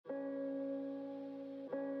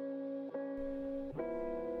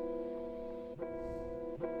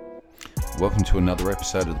Welcome to another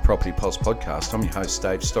episode of the Property Pulse podcast. I'm your host,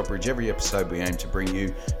 Dave Stockbridge. Every episode we aim to bring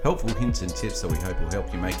you helpful hints and tips that we hope will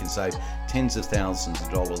help you make and save tens of thousands of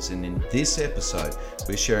dollars. And in this episode,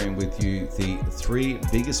 we're sharing with you the 3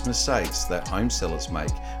 biggest mistakes that home sellers make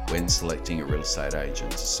when selecting a real estate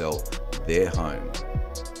agent to sell their home.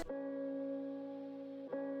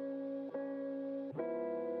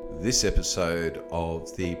 This episode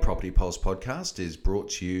of the Property Pulse podcast is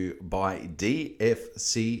brought to you by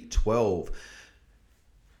DFC12.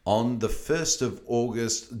 On the 1st of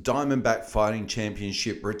August, Diamondback Fighting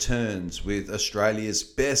Championship returns with Australia's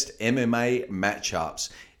best MMA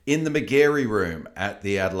matchups in the McGarry Room at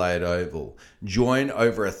the Adelaide Oval. Join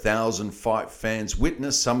over 1,000 fight fans,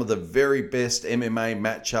 witness some of the very best MMA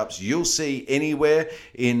matchups you'll see anywhere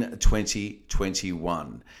in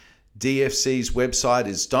 2021. DFC's website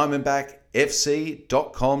is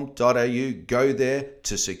diamondbackfc.com.au. Go there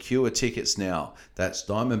to secure tickets now. That's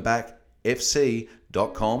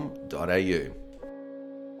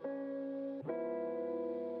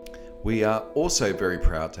diamondbackfc.com.au. We are also very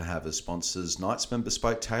proud to have as sponsors Knightsman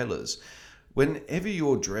Bespoke Tailors. Whenever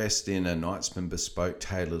you're dressed in a Knightsman Bespoke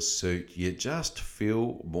Tailors suit, you just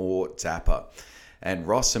feel more dapper. And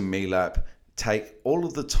Ross and Melap take all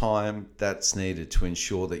of the time that's needed to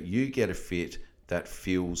ensure that you get a fit that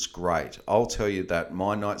feels great. I'll tell you that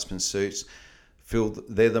my Knightsman suits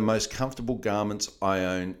they're the most comfortable garments I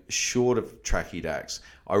own, short of tracky dacks.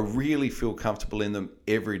 I really feel comfortable in them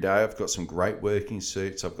every day. I've got some great working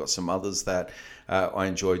suits. I've got some others that I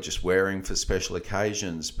enjoy just wearing for special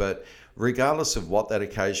occasions. But regardless of what that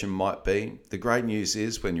occasion might be, the great news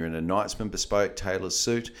is when you're in a Knightsman Bespoke Tailors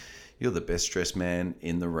suit, you're the best dressed man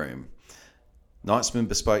in the room. Knightsman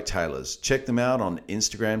Bespoke Tailors. Check them out on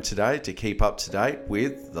Instagram today to keep up to date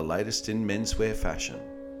with the latest in menswear fashion.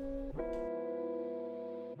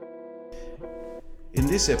 In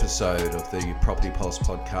this episode of the Property Pulse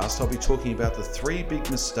podcast, I'll be talking about the 3 big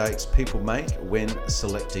mistakes people make when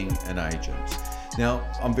selecting an agent. Now,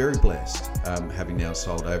 I'm very blessed, having now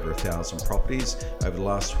sold over 1,000 properties over the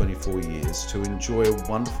last 24 years, to enjoy a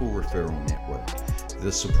wonderful referral network,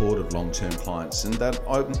 the support of long-term clients, and that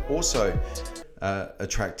I'm also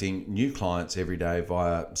attracting new clients every day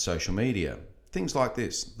via social media. Things like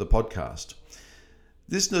this, the podcast.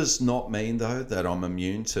 This does not mean, though, that I'm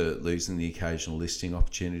immune to losing the occasional listing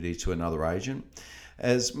opportunity to another agent.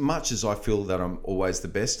 As much as I feel that I'm always the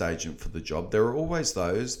best agent for the job, there are always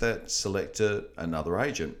those that select another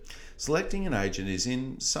agent. Selecting an agent is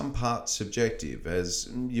in some parts subjective, as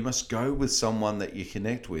you must go with someone that you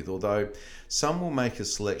connect with, although some will make a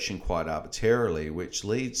selection quite arbitrarily, which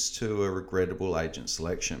leads to a regrettable agent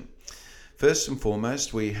selection. First and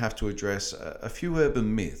foremost, we have to address a few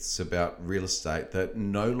urban myths about real estate that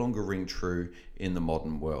no longer ring true in the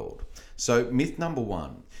modern world. So myth number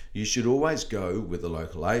 1, you should always go with a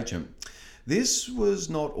local agent. This was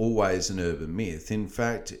not always an urban myth. In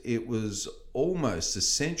fact, it was almost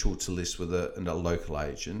essential to list with a local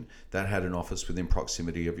agent that had an office within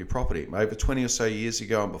proximity of your property. Over 20 or so years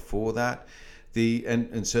ago and before that,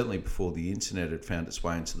 and certainly before the internet had found its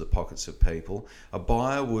way into the pockets of people, a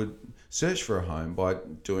buyer would search for a home by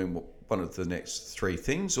doing one of the next 3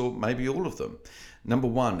 things, or maybe all of them. Number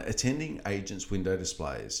 1, attending agents' window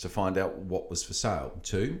displays to find out what was for sale.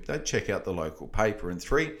 2, they'd check out the local paper. And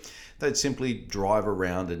 3, they'd simply drive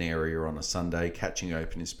around an area on a Sunday, catching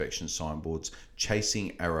open inspection signboards,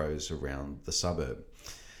 chasing arrows around the suburb.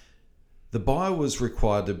 The buyer was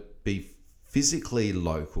required to be physically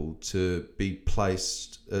local to be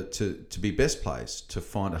placed to be best placed to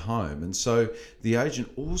find a home, and so the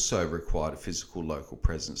agent also required a physical local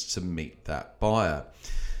presence to meet that buyer.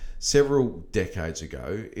 Several decades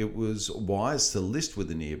ago, it was wise to list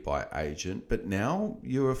with a nearby agent, but now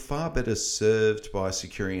you are far better served by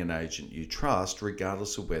securing an agent you trust,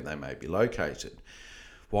 regardless of where they may be located.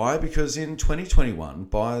 Why? Because in 2021,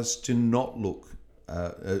 buyers do not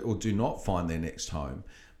do not find their next home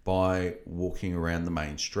by walking around the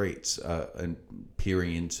main streets and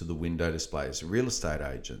peering into the window displays of real estate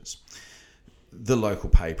agents. The local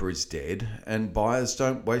paper is dead, and buyers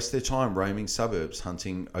don't waste their time roaming suburbs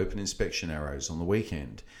hunting open inspection arrows on the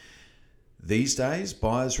weekend. These days,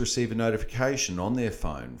 buyers receive a notification on their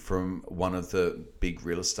phone from one of the big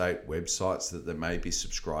real estate websites that they may be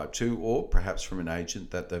subscribed to, or perhaps from an agent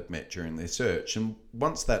that they've met during their search. And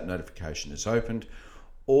once that notification is opened,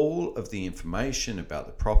 all of the information about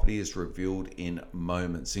the property is revealed in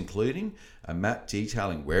moments, including a map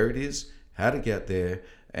detailing where it is, how to get there,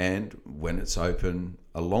 and when it's open,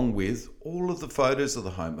 along with all of the photos of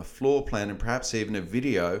the home, a floor plan, and perhaps even a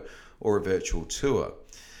video or a virtual tour.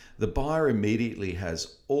 The buyer immediately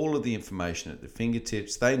has all of the information at their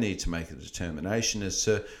fingertips. They need to make a determination as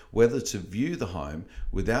to whether to view the home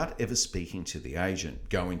without ever speaking to the agent,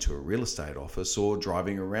 going to a real estate office, or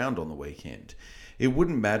driving around on the weekend. It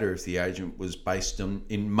wouldn't matter if the agent was based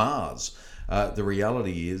in Mars. The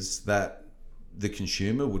reality is that the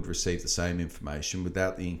consumer would receive the same information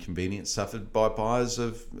without the inconvenience suffered by buyers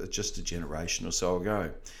of just a generation or so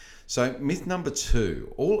ago. So myth number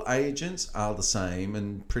 2, all agents are the same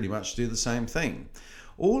and pretty much do the same thing.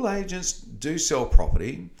 All agents do sell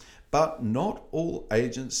property, but not all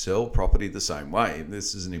agents sell property the same way.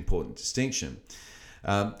 This is an important distinction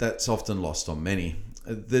that's often lost on many.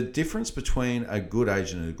 The difference between a good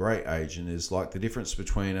agent and a great agent is like the difference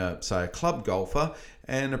between, a club golfer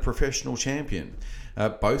and a professional champion.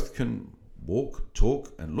 Both can walk,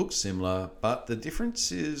 talk, and look similar, but the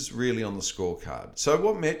difference is really on the scorecard. So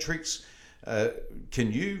what metrics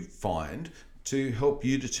can you find to help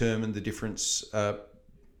you determine the difference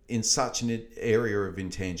in such an area of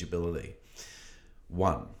intangibility?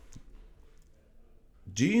 1,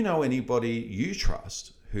 do you know anybody you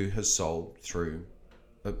trust who has sold through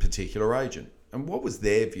a particular agent, and what was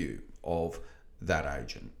their view of that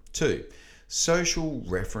agent? 2, social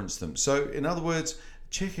reference them. So in other words,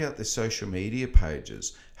 check out their social media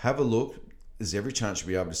pages. Have a look. There's every chance you'll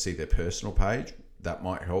be able to see their personal page. That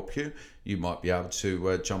might help you. You might be able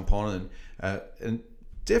to jump on and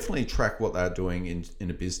definitely track what they're doing in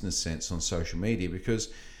a business sense on social media,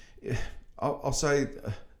 because I'll say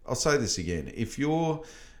this again. If you're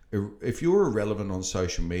irrelevant on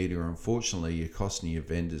social media, unfortunately, you're costing your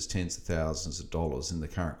vendors tens of thousands of dollars in the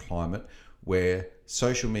current climate, where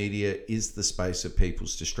social media is the space of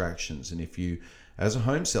people's distractions. And if you, as a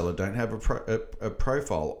home seller, don't have a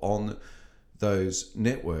profile on those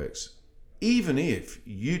networks, even if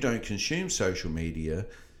you don't consume social media,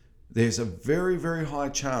 there's a very, very high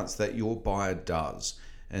chance that your buyer does.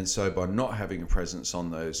 And so by not having a presence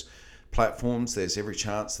on those platforms, there's every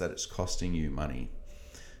chance that it's costing you money.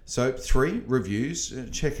 So 3, reviews.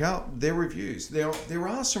 Check out their reviews. There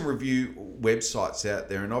are some review websites out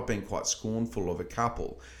there, and I've been quite scornful of a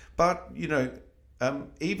couple. But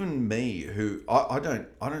even me, who I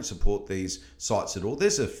don't support these sites at all.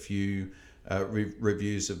 There's a few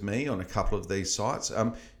reviews of me on a couple of these sites.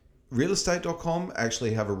 Realestate.com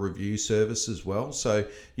actually have a review service as well, so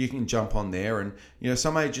you can jump on there, and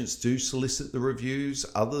some agents do solicit the reviews.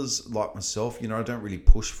 Others, like myself, I don't really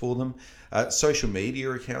push for them. Social media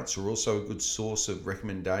accounts are also a good source of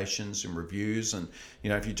recommendations and reviews, and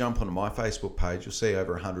if you jump onto my Facebook page, you'll see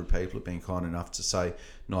over 100 people have been kind enough to say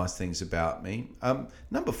nice things about me.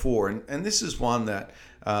 Number 4, and this is one that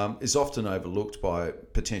is often overlooked by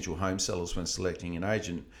potential home sellers when selecting an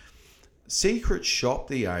agent. Secret shop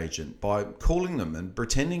the agent by calling them and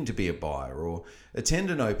pretending to be a buyer, or attend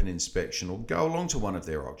an open inspection, or go along to one of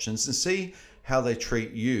their auctions and see how they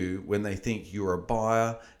treat you when they think you're a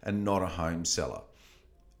buyer and not a home seller.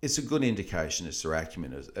 It's a good indication as to their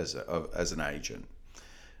acumen as an agent.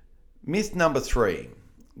 Myth number 3,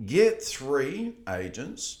 get 3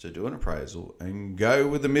 agents to do an appraisal and go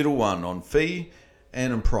with the middle one on fee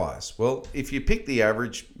and on price. Well, if you pick the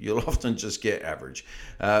average, you'll often just get average.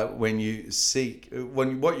 What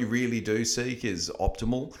you really do seek is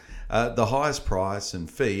optimal. The highest price and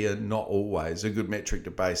fee are not always a good metric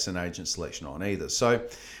to base an agent selection on either. So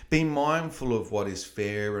be mindful of what is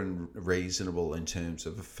fair and reasonable in terms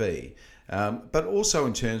of a fee, but also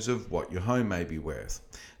in terms of what your home may be worth.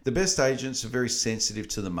 The best agents are very sensitive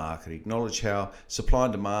to the market, acknowledge how supply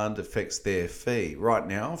and demand affects their fee. Right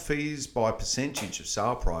now, fees by percentage of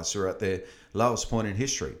sale price are at their lowest point in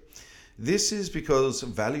history. This is because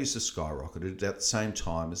values have skyrocketed at the same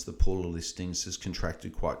time as the pool of listings has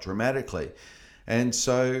contracted quite dramatically. And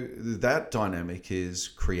so that dynamic is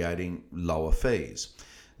creating lower fees.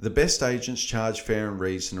 The best agents charge fair and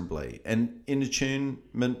reasonably and in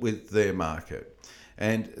attunement with their market.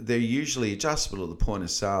 And they're usually adjustable at the point of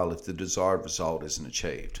sale if the desired result isn't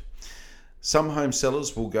achieved. Some home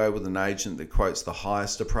sellers will go with an agent that quotes the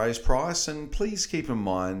highest appraised price, and please keep in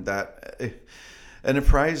mind that an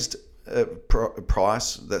appraised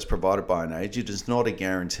price that's provided by an agent is not a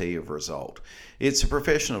guarantee of result. It's a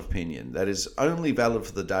professional opinion that is only valid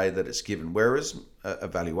for the day that it's given, whereas a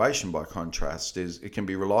valuation, by contrast, it can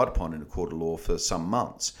be relied upon in a court of law for some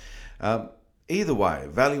months. Either way,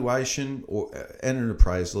 valuation and an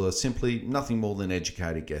appraisal are simply nothing more than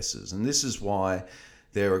educated guesses. And this is why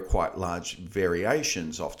there are quite large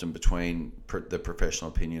variations often between the professional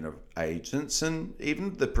opinion of agents and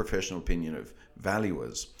even the professional opinion of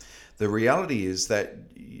valuers. The reality is that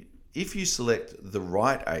if you select the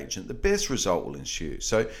right agent, the best result will ensue.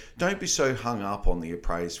 So don't be so hung up on the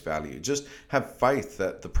appraised value. Just have faith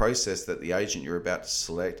that the process that the agent you're about to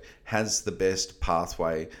select has the best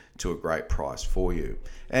pathway to a great price for you.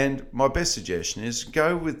 And my best suggestion is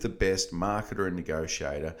go with the best marketer and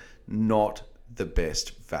negotiator, not the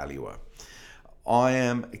best valuer. I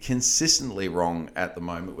am consistently wrong at the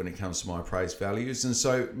moment when it comes to my appraised values, and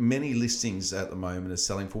so many listings at the moment are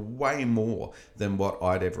selling for way more than what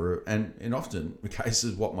I'd ever, and in often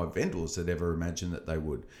cases what my vendors had ever imagined that they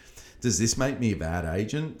would. Does this make me a bad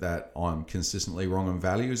agent, that I'm consistently wrong on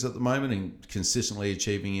values at the moment and consistently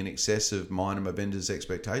achieving in excess of mine and my vendors'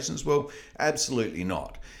 expectations? Well, absolutely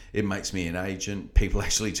not. It makes me an agent people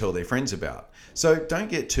actually tell their friends about. So don't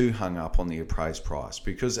get too hung up on the appraised price,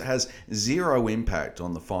 because it has zero impact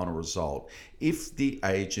on the final result if the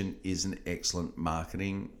agent is an excellent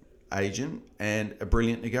marketing agent and a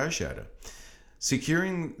brilliant negotiator.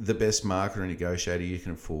 Securing the best marketer and negotiator you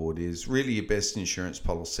can afford is really your best insurance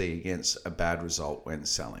policy against a bad result when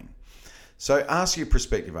selling. So ask your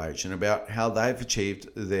prospective agent about how they've achieved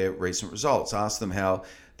their recent results. Ask them how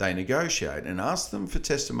they negotiate, and ask them for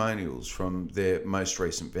testimonials from their most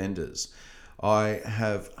recent vendors. I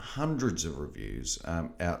have hundreds of reviews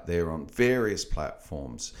out there on various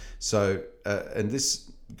platforms. So, and this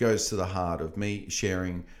goes to the heart of me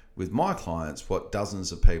sharing with my clients what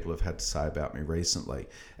dozens of people have had to say about me recently.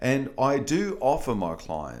 And I do offer my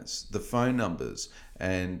clients the phone numbers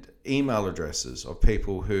and email addresses of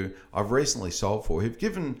people who I've recently sold for, who've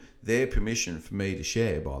given their permission for me to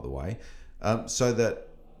share, by the way, so that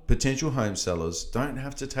potential home sellers don't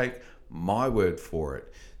have to take my word for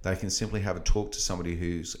it. They can simply have a talk to somebody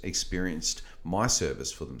who's experienced my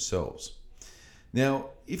service for themselves. Now,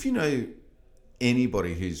 if you know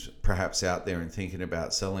anybody who's perhaps out there and thinking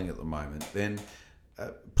about selling at the moment, then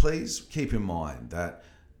please keep in mind that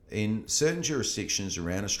in certain jurisdictions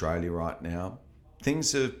around Australia right now,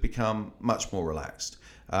 things have become much more relaxed.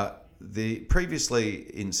 Previously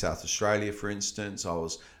in South Australia, for instance, I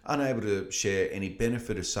was unable to share any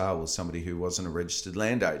benefit of sale with somebody who wasn't a registered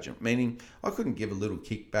land agent, meaning I couldn't give a little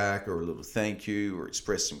kickback or a little thank you or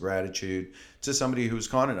express some gratitude to somebody who was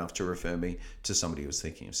kind enough to refer me to somebody who was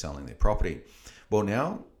thinking of selling their property. Well,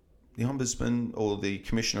 now the Ombudsman, or the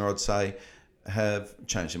Commissioner, I'd say, have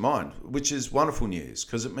changed their mind, which is wonderful news,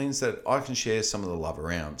 because it means that I can share some of the love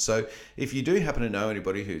around. So if you do happen to know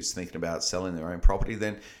anybody who's thinking about selling their own property,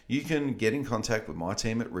 then you can get in contact with my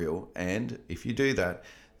team at Real, and if you do that,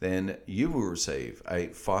 then you will receive a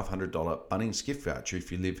 $500 Bunnings gift voucher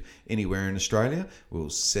if you live anywhere in Australia. We'll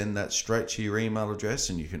send that straight to your email address,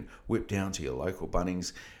 and you can whip down to your local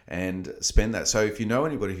Bunnings and spend that. So if you know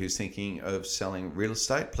anybody who's thinking of selling real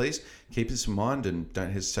estate, please keep this in mind and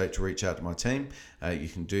don't hesitate to reach out to my team. You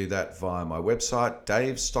can do that via my website,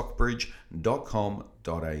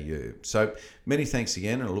 davestockbridge.com.au. So many thanks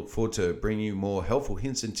again, and I look forward to bringing you more helpful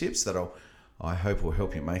hints and tips that I hope will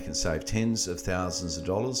help you make and save tens of thousands of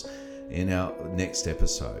dollars in our next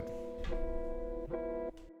episode.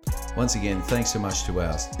 Once again, thanks so much to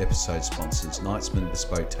our episode sponsors, Knightsman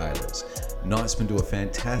Bespoke Tailors. Knightsman do a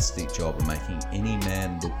fantastic job of making any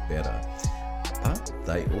man look better, but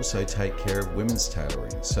they also take care of women's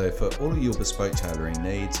tailoring. So for all of your bespoke tailoring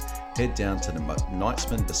needs, head down to the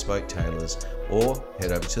Knightsman Bespoke Tailors or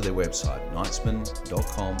head over to their website,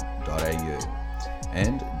 knightsman.com.au.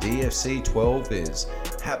 And DFC 12 is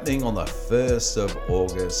happening on the 1st of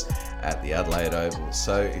August at the Adelaide Oval.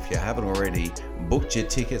 So if you haven't already booked your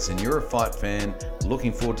tickets and you're a fight fan,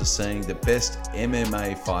 looking forward to seeing the best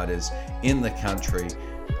MMA fighters in the country,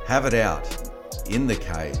 have it out in the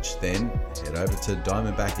cage, then head over to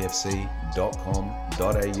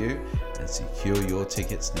diamondbackfc.com.au and secure your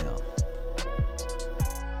tickets now.